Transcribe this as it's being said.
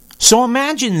So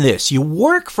imagine this. You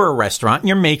work for a restaurant and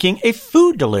you're making a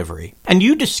food delivery. And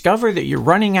you discover that you're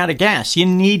running out of gas. You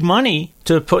need money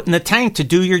to put in the tank to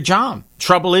do your job.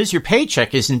 Trouble is, your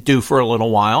paycheck isn't due for a little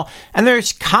while. And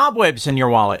there's cobwebs in your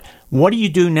wallet. What do you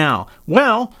do now?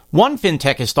 Well, one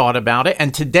fintech has thought about it.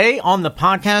 And today on the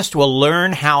podcast, we'll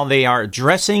learn how they are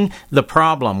addressing the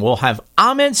problem. We'll have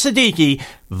Ahmed Siddiqui,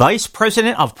 Vice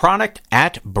President of Product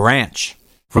at Branch.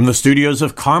 From the studios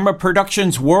of Karma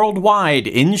Productions Worldwide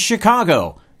in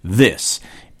Chicago, this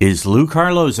is Lou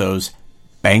Carlozo's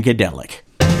Bankadelic.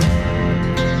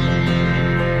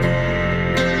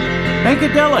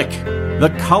 Bankadelic, the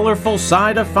colorful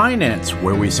side of finance,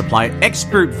 where we supply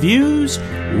expert views,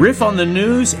 riff on the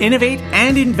news, innovate,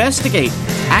 and investigate.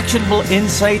 Actionable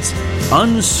insights,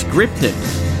 unscripted.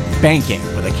 Banking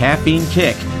with a caffeine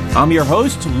kick. I'm your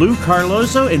host, Lou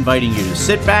Carlozo, inviting you to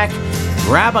sit back,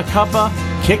 grab a cuppa,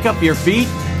 kick up your feet.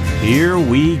 Here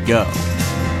we go.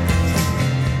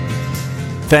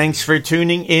 Thanks for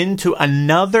tuning in to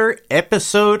another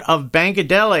episode of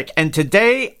Bankadelic. And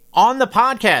today on the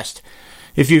podcast,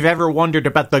 if you've ever wondered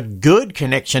about the good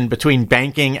connection between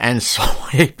banking and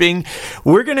swiping,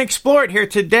 we're going to explore it here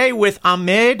today with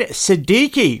Ahmed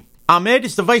Siddiqui. Ahmed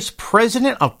is the Vice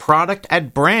President of Product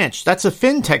at Branch. That's a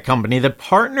fintech company that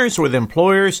partners with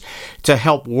employers to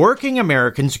help working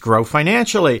Americans grow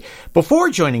financially. Before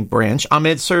joining Branch,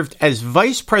 Ahmed served as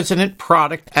Vice President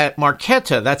Product at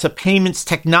Marqeta. That's a payments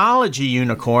technology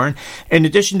unicorn. In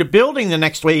addition to building the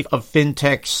next wave of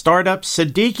fintech startups,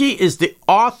 Siddiqui is the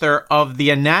author of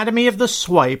The Anatomy of the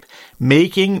Swipe,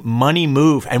 Making Money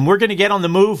Move. And we're going to get on the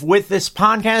move with this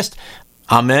podcast.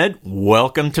 Ahmed,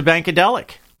 welcome to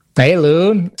Bankadelic. Hey,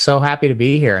 Lou. So happy to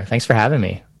be here. Thanks for having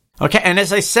me. Okay, and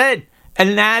as I said,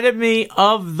 Anatomy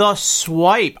of the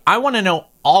Swipe. I want to know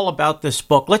all about this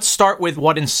book. Let's start with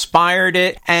what inspired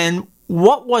it and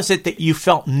what was it that you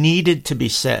felt needed to be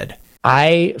said?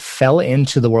 I fell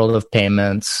into the world of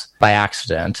payments by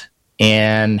accident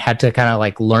and had to kind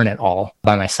of learn it all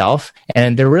by myself.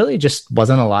 And there really just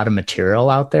wasn't a lot of material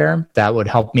out there that would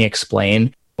help me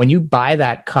explain. When you buy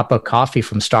that cup of coffee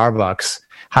from Starbucks,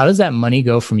 how does that money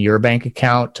go from your bank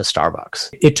account to Starbucks?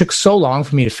 It took so long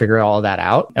for me to figure all that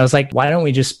out. I was like, why don't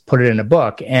we just put it in a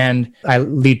book? And I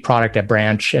lead product at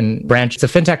Branch. And Branch is a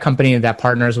fintech company that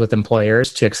partners with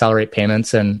employers to accelerate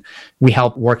payments. And we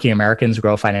help working Americans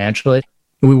grow financially.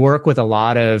 We work with a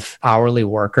lot of hourly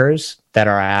workers that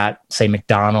are at, say,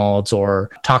 McDonald's or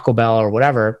Taco Bell or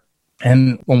whatever.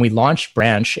 And when we launched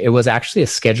Branch, it was actually a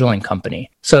scheduling company.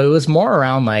 So it was more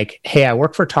around hey, I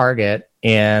work for Target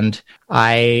and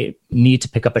I need to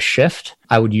pick up a shift.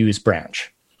 I would use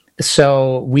Branch.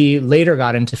 So we later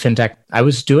got into fintech. I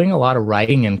was doing a lot of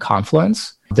writing in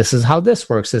Confluence. This is how this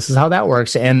works. This is how that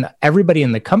works. And everybody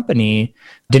in the company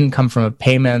didn't come from a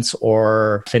payments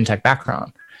or fintech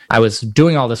background. I was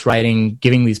doing all this writing,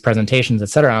 giving these presentations, et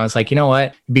cetera. I was like, you know what?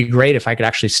 It'd be great if I could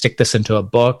actually stick this into a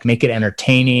book, make it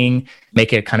entertaining,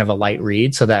 make it kind of a light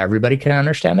read so that everybody can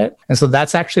understand it. And so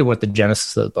that's actually what the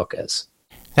genesis of the book is.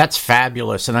 That's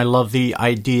fabulous. And I love the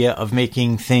idea of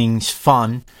making things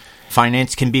fun.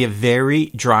 Finance can be a very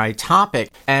dry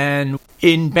topic. And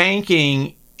in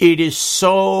banking, it is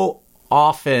so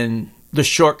often the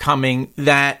shortcoming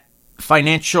that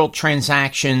financial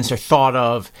transactions are thought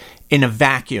of in a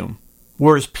vacuum,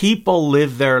 whereas people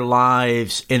live their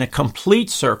lives in a complete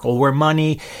circle where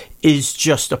money is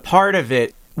just a part of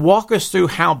it. Walk us through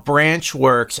how Branch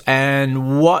works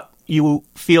and what you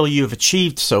feel you've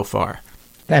achieved so far.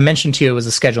 I mentioned to you it was a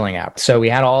scheduling app. So we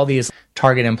had all these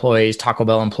Target employees, Taco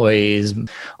Bell employees,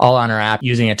 all on our app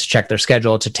using it to check their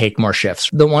schedule to take more shifts.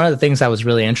 One of the things that was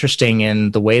really interesting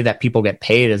in the way that people get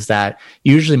paid is that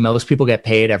usually most people get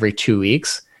paid every 2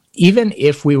 weeks. Even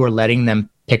if we were letting them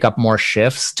pick up more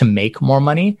shifts to make more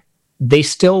money, they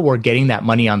still were getting that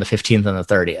money on the 15th and the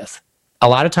 30th. A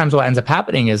lot of times what ends up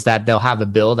happening is that they'll have a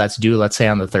bill that's due, let's say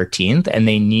on the 13th, and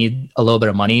they need a little bit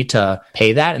of money to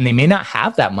pay that, and they may not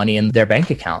have that money in their bank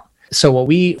account. So what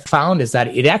we found is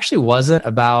that it actually wasn't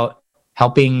about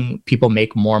helping people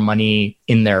make more money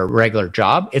in their regular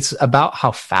job. It's about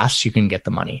how fast you can get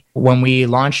the money. When we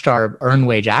launched our Earned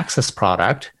Wage Access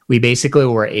product, we basically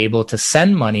were able to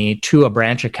send money to a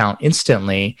Branch account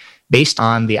instantly based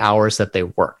on the hours that they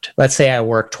worked. Let's say I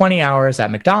work 20 hours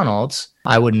at McDonald's.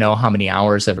 I would know how many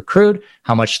hours I've accrued,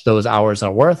 how much those hours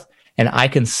are worth, and I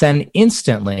can send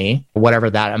instantly whatever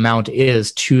that amount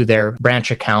is to their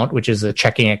Branch account, which is a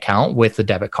checking account with a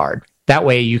debit card. That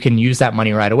way you can use that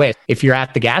money right away. If you're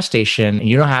at the gas station and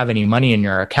you don't have any money in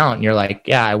your account and you're like,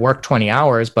 yeah, I work 20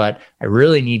 hours, but I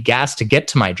really need gas to get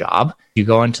to my job. You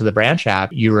go into the Branch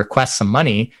app, you request some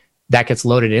money, that gets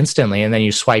loaded instantly. And then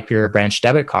you swipe your branch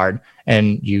debit card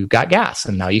and you got gas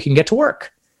and now you can get to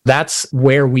work. That's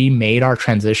where we made our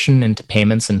transition into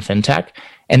payments and fintech.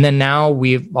 And then now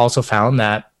we've also found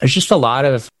that there's just a lot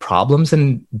of problems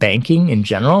in banking in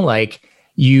general. Like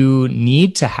you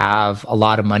need to have a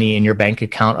lot of money in your bank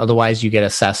account. Otherwise, you get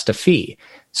assessed a fee.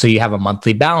 So you have a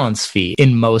monthly balance fee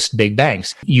in most big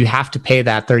banks. You have to pay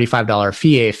that $35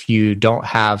 fee if you don't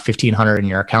have $1,500 in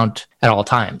your account at all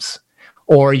times.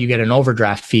 Or you get an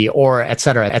overdraft fee, or et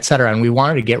cetera, et cetera. And we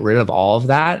wanted to get rid of all of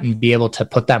that and be able to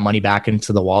put that money back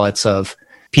into the wallets of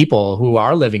people who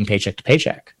are living paycheck to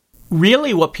paycheck.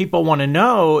 Really, what people want to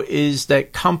know is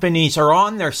that companies are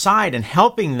on their side and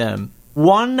helping them.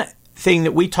 One thing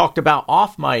that we talked about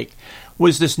off mic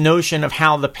was this notion of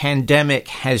how the pandemic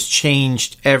has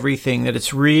changed everything, that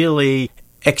it's really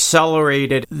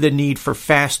accelerated the need for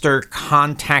faster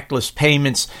contactless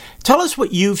payments. Tell us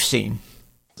what you've seen.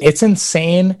 It's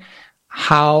insane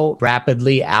how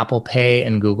rapidly Apple Pay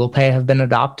and Google Pay have been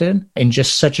adopted in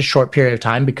just such a short period of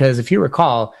time. Because if you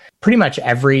recall, pretty much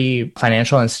every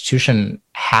financial institution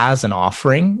has an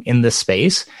offering in this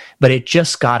space, but it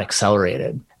just got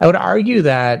accelerated. I would argue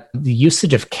that the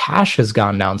usage of cash has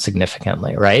gone down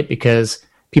significantly, right? Because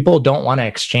people don't want to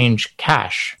exchange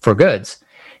cash for goods.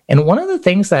 And one of the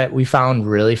things that we found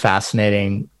really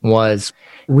fascinating was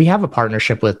we have a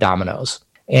partnership with Domino's.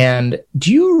 And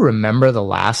do you remember the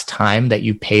last time that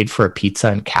you paid for a pizza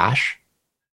in cash?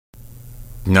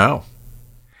 No.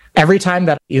 Every time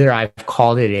that either I've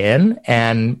called it in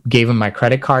and gave them my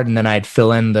credit card and then I'd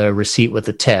fill in the receipt with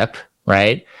the tip,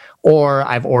 right? Or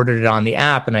I've ordered it on the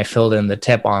app and I filled in the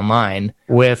tip online.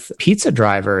 With pizza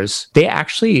drivers, they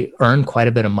actually earn quite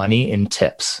a bit of money in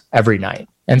tips every night.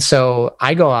 And so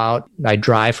I go out, I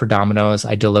drive for Domino's,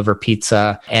 I deliver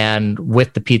pizza, and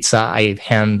with the pizza, I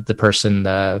hand the person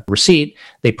the receipt.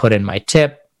 They put in my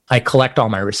tip. I collect all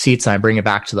my receipts and I bring it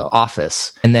back to the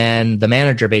office. And then the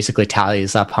manager basically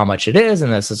tallies up how much it is.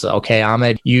 And this is, okay,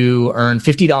 Ahmed, you earned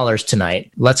 $50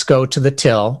 tonight. Let's go to the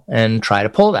till and try to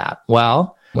pull that.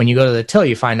 Well, when you go to the till,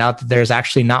 you find out that there's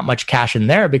actually not much cash in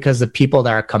there because the people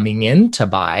that are coming in to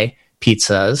buy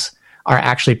pizzas are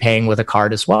actually paying with a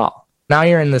card as well. Now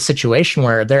you're in the situation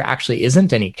where there actually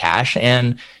isn't any cash.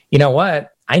 And you know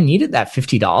what? I needed that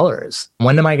 $50.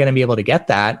 When am I going to be able to get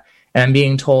that? And I'm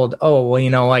being told, oh, well, you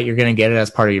know what? You're going to get it as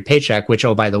part of your paycheck, which,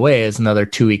 oh, by the way, is another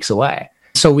 2 weeks away.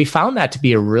 So we found that to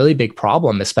be a really big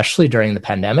problem, especially during the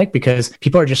pandemic, because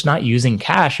people are just not using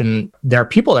cash and there are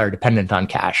people that are dependent on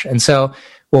cash. And so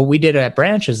what we did at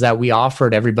Branch is that we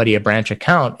offered everybody a Branch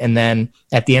account. And then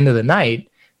at the end of the night,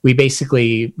 we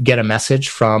basically get a message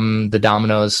from the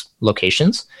Domino's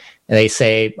locations. And they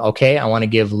say, okay, I want to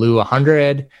give Lou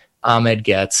 100. Ahmed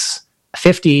gets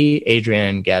 50.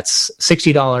 Adrian gets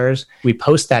 $60. We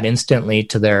post that instantly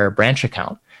to their Branch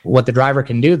account. What the driver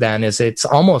can do then is it's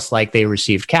almost like they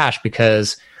received cash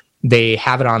because they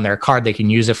have it on their card. They can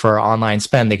use it for online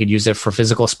spend. They could use it for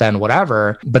physical spend,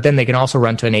 whatever. But then they can also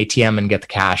run to an ATM and get the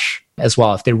cash as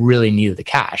well if they really need the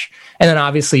cash. And then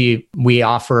obviously we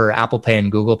offer Apple Pay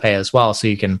and Google Pay as well. So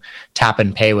you can tap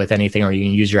and pay with anything, or you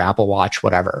can use your Apple Watch,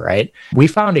 whatever, right? We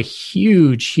found a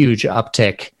huge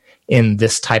uptick in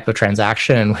this type of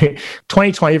transaction. And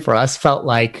 2020 for us felt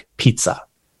like pizza.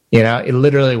 You know, it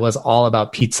literally was all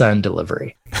about pizza and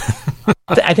delivery.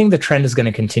 I think the trend is going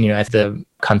to continue. The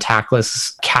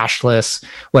contactless, cashless,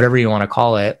 whatever you want to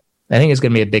call it, I think is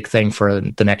going to be a big thing for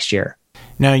the next year.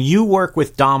 Now, you work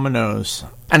with Domino's,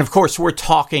 and of course, we're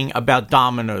talking about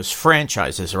Domino's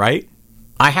franchises, right?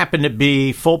 I happen to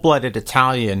be full-blooded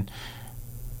Italian.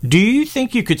 Do you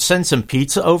think you could send some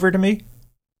pizza over to me?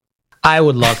 I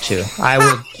would love to. I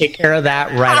would take care of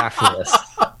that right after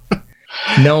this.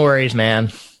 No worries,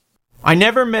 man. I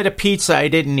never met a pizza I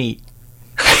didn't eat.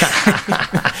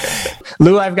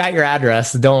 Lou, I've got your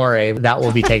address. Don't worry. That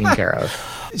will be taken care of.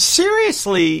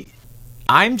 Seriously,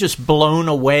 I'm just blown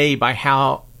away by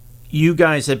how you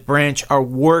guys at Branch are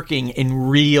working in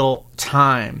real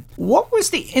time. What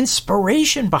was the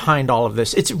inspiration behind all of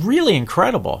this? It's really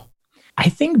incredible. I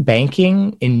think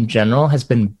banking in general has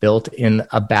been built in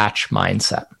a batch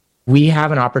mindset. We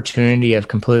have an opportunity of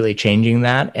completely changing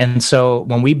that. And so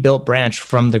when we built Branch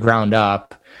from the ground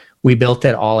up, we built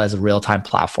it all as a real-time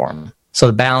platform. So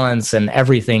the balance and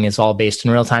everything is all based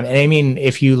in real time. And I mean,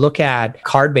 if you look at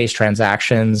card-based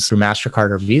transactions through MasterCard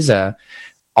or Visa,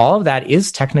 all of that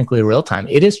is technically real time.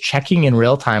 It is checking in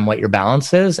real time what your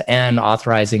balance is and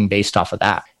authorizing based off of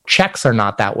that. Checks are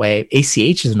not that way.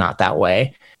 ACH is not that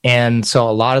way. And so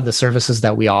a lot of the services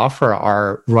that we offer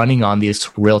are running on these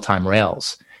real-time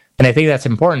rails. And I think that's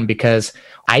important because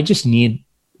I just need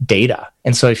data.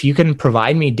 And so if you can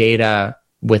provide me data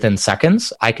within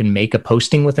seconds. I can make a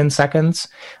posting within seconds.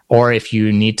 Or if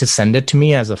you need to send it to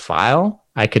me as a file,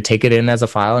 I could take it in as a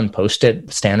file and post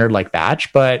it standard like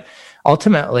batch. But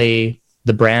ultimately,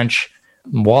 the branch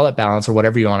wallet balance, or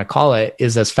whatever you want to call it,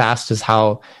 is as fast as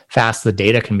how fast the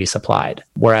data can be supplied.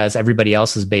 Whereas everybody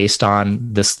else is based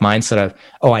on this mindset of,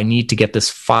 oh, I need to get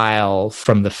this file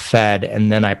from the Fed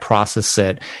and then I process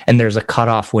it. And there's a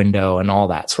cutoff window and all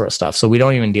that sort of stuff. So we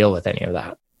don't even deal with any of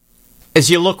that.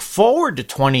 As you look forward to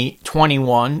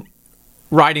 2021,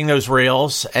 riding those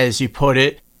rails, as you put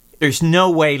it, there's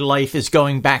no way life is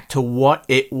going back to what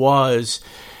it was.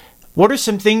 What are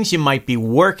some things you might be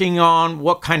working on?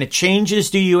 What kind of changes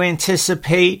do you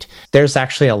anticipate? There's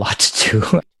actually a lot to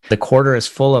do. The quarter is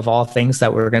full of all things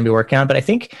that we're going to be working on. But I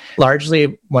think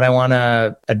largely what I want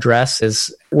to address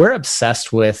is we're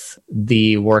obsessed with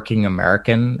the working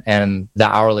American and the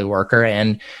hourly worker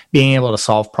and being able to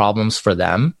solve problems for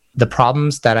them. The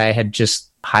problems that I had just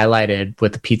highlighted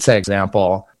with the pizza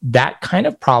example, that kind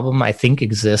of problem I think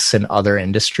exists in other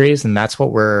industries, and that's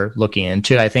what we're looking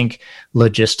into. I think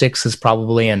logistics is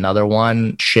probably another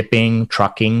one. Shipping,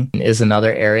 trucking is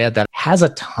another area that has a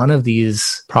ton of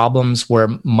these problems where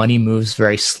money moves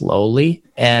very slowly.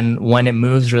 And when it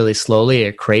moves really slowly,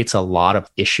 it creates a lot of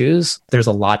issues. There's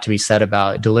a lot to be said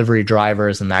about delivery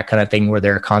drivers and that kind of thing, where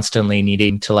they're constantly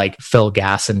needing to like fill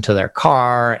gas into their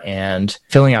car, and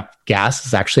filling up gas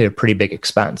is actually a pretty big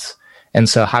expense. And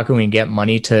so how can we get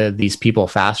money to these people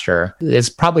faster? It's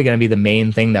probably going to be the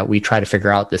main thing that we try to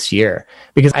figure out this year,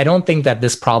 because I don't think that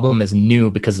this problem is new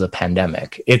because of the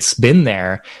pandemic. It's been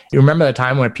there. You remember the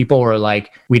time when people were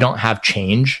like, we don't have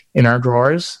change in our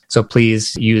drawers, so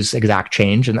please use exact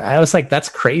change. And I was like, that's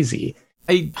crazy.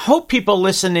 I hope people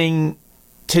listening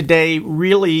today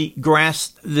really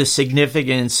grasp the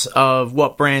significance of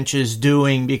what Branch is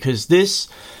doing, because this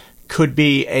could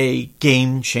be a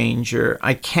game changer.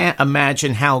 I can't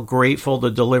imagine how grateful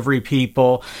the delivery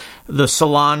people, the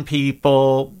salon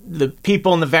people, the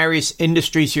people in the various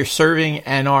industries you're serving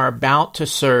and are about to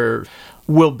serve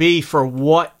will be for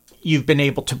what you've been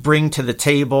able to bring to the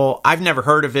table. I've never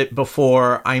heard of it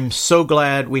before. I'm so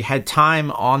glad we had time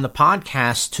on the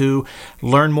podcast to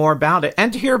learn more about it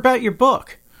and to hear about your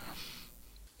book.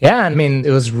 Yeah, I mean,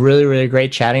 it was really, really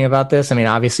great chatting about this. I mean,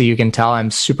 obviously, you can tell I'm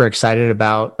super excited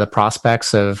about the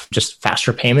prospects of just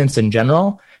faster payments in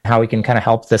general, how we can kind of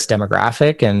help this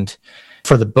demographic. And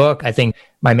for the book, I think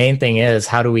my main thing is,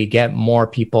 how do we get more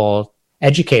people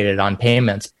educated on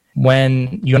payments?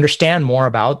 When you understand more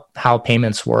about how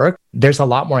payments work, there's a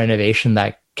lot more innovation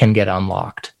that can get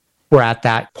unlocked. We're at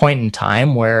that point in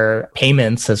time where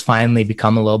payments has finally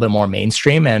become a little bit more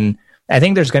mainstream, and I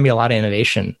think there's going to be a lot of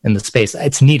innovation in the space.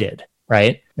 It's needed,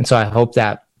 right? And so I hope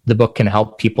that the book can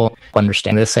help people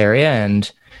understand this area,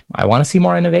 and I want to see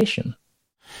more innovation.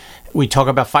 We talk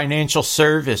about financial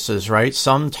services, right?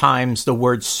 Sometimes the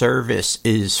word service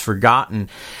is forgotten.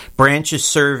 Branch is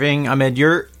serving. Ahmed,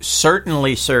 you're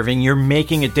certainly serving. You're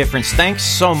making a difference. Thanks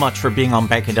so much for being on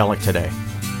Bankadelic today.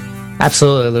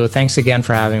 Absolutely, Lou. Thanks again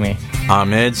for having me.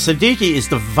 Ahmed Siddiqui is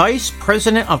the Vice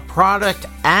President of Product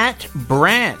at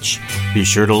Branch. Be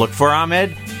sure to look for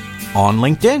Ahmed on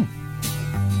LinkedIn.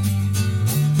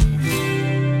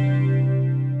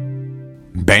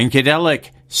 Bankadelic,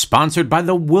 sponsored by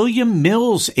the William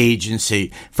Mills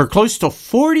Agency. For close to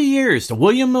 40 years, the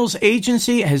William Mills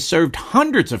Agency has served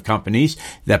hundreds of companies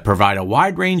that provide a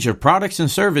wide range of products and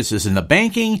services in the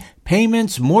banking,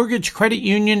 payments, mortgage, credit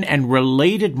union, and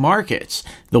related markets.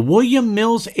 The William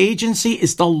Mills Agency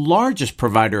is the largest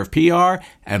provider of PR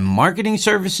and marketing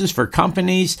services for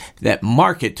companies that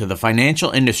market to the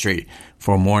financial industry.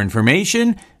 For more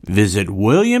information, visit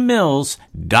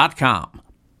williammills.com.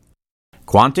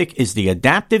 Quantic is the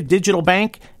adaptive digital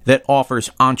bank that offers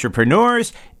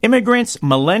entrepreneurs, immigrants,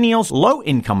 millennials,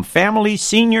 low-income families,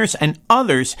 seniors, and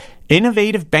others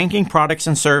innovative banking products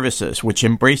and services which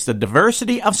embrace the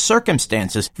diversity of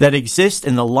circumstances that exist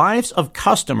in the lives of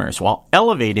customers while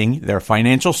elevating their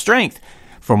financial strength.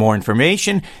 For more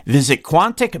information, visit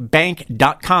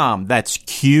quanticbank.com. That's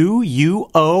QUONTIC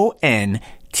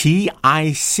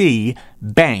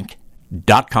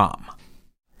bank.com.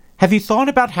 Have you thought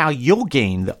about how you'll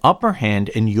gain the upper hand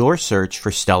in your search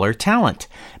for stellar talent?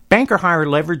 Banker Hire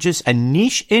leverages a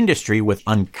niche industry with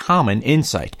uncommon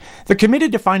insight. They're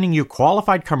committed to finding you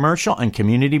qualified commercial and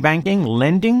community banking,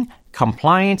 lending,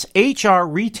 compliance, HR,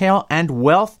 retail, and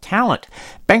wealth talent.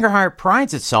 Banker Hire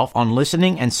prides itself on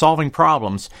listening and solving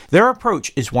problems. Their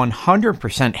approach is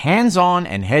 100% hands-on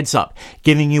and heads-up,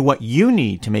 giving you what you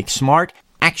need to make smart,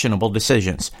 actionable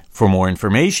decisions. For more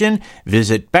information,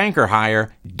 visit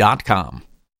bankerhire.com.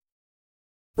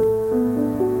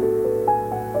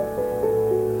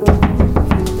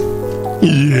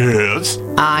 Yes?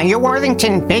 Your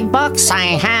Worthington Big Bucks, I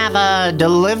have a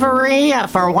delivery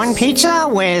for one pizza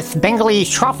with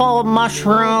Bengalese truffle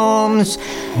mushrooms,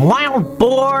 wild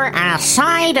boar, and a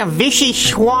side of Vichy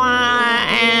schwa,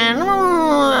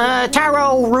 and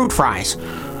taro root fries.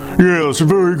 Yes,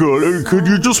 very good. Could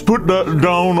you just put that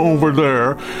down over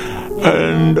there?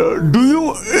 And do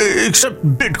you accept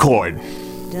Bitcoin?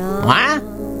 What?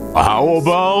 How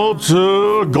about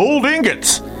gold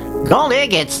ingots? Gold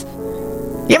ingots?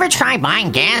 You ever try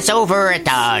buying gas over at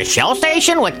the Shell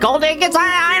station with gold ingots?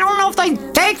 I don't know if they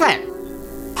take that.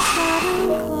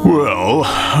 Well,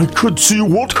 I could see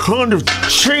what kind of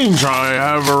change I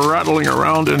have rattling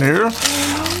around in here.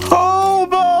 How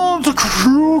about the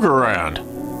Krugerrand?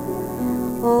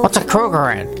 What's a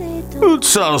Krugerrand?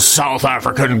 It's a South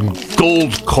African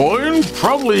gold coin.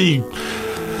 Probably,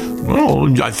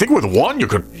 well, I think with one you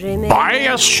could buy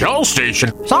a Shell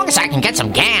station. As long as I can get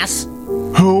some gas.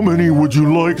 How many would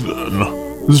you like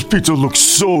then? This pizza looks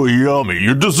so yummy.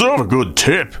 You deserve a good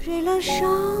tip.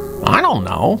 I don't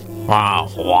know.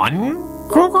 One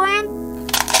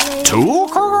Krugerrand? Two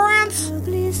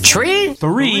Krugerrands?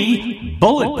 3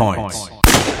 bullet points.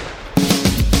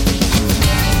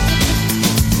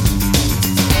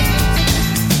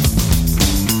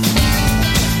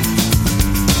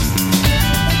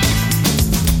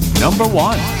 Number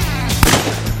 1.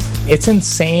 It's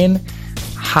insane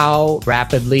how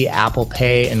rapidly Apple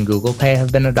Pay and Google Pay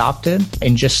have been adopted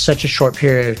in just such a short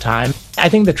period of time. I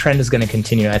think the trend is going to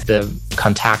continue at the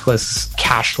contactless,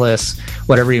 cashless,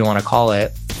 whatever you want to call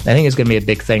it. I think it's going to be a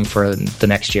big thing for the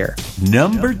next year.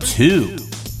 Number 2.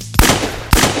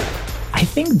 I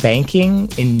think banking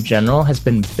in general has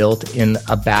been built in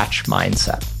a batch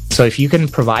mindset. So if you can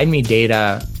provide me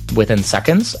data within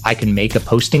seconds, I can make a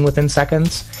posting within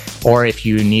seconds. Or if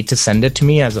you need to send it to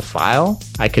me as a file,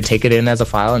 I could take it in as a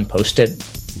file and post it.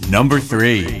 Number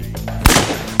 3.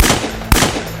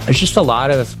 There's just a lot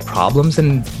of problems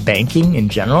in banking in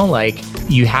general. Like,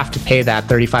 you have to pay that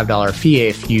 $35 fee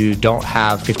if you don't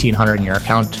have $1,500 in your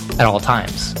account at all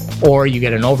times. Or you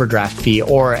get an overdraft fee,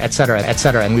 or et cetera, et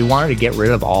cetera. And we wanted to get rid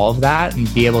of all of that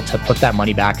and be able to put that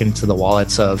money back into the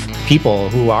wallets of people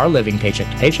who are living paycheck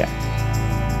to paycheck.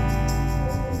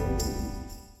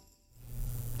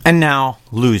 And now,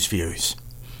 Lose Views.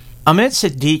 Amit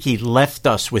Siddiqui left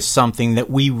us with something that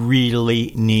we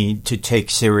really need to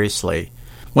take seriously.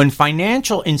 When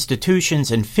financial institutions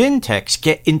and fintechs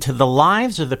get into the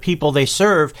lives of the people they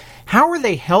serve, how are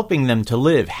they helping them to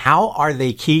live? How are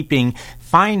they keeping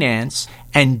finance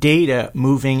and data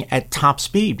moving at top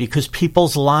speed? Because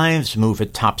people's lives move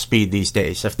at top speed these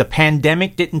days. If the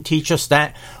pandemic didn't teach us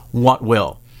that, what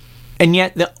will? And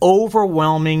yet the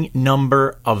overwhelming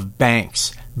number of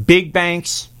banks, big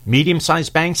banks,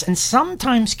 medium-sized banks, and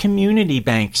sometimes community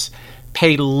banks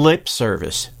pay lip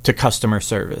service to customer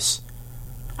service.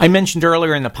 I mentioned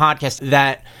earlier in the podcast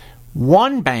that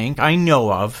one bank I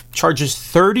know of charges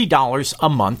 $30 a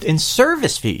month in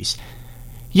service fees.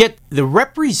 Yet the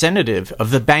representative of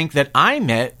the bank that I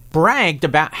met bragged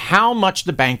about how much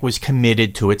the bank was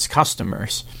committed to its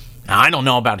customers. Now, I don't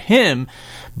know about him,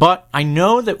 but I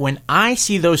know that when I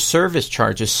see those service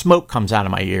charges, smoke comes out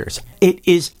of my ears. It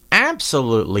is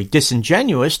absolutely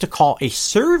disingenuous to call a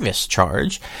service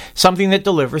charge something that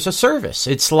delivers a service.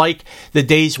 It's like the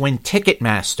days when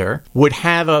Ticketmaster would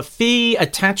have a fee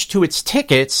attached to its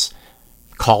tickets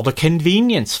called a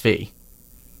convenience fee.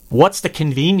 What's the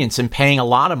convenience in paying a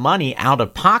lot of money out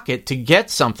of pocket to get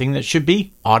something that should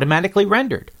be automatically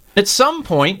rendered? At some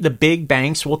point, the big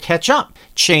banks will catch up,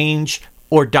 change,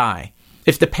 or die.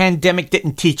 If the pandemic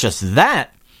didn't teach us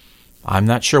that, I'm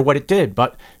not sure what it did,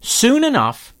 but soon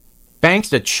enough, banks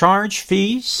that charge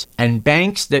fees and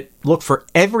banks that look for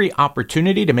every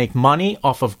opportunity to make money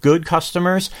off of good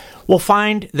customers will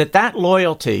find that that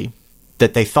loyalty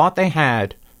that they thought they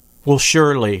had will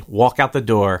surely walk out the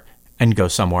door and go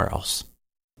somewhere else.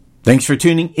 Thanks for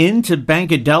tuning in to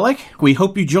Bankadelic. We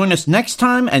hope you join us next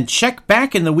time and check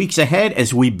back in the weeks ahead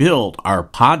as we build our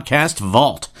podcast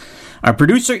vault. Our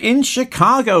producer in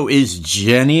Chicago is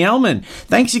Jenny Ellman.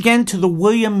 Thanks again to the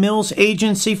William Mills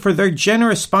Agency for their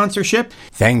generous sponsorship.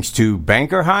 Thanks to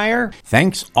Banker Hire.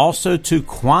 Thanks also to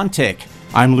Quantic.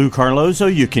 I'm Lou Carlozo.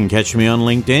 You can catch me on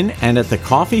LinkedIn and at the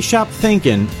coffee shop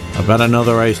thinking about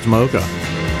another iced mocha.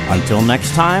 Until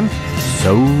next time,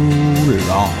 so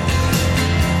long.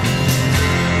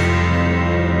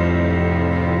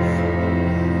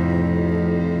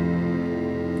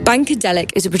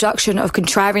 Bankadelic is a production of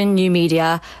Contrarian New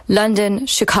Media, London,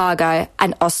 Chicago,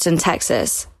 and Austin,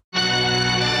 Texas.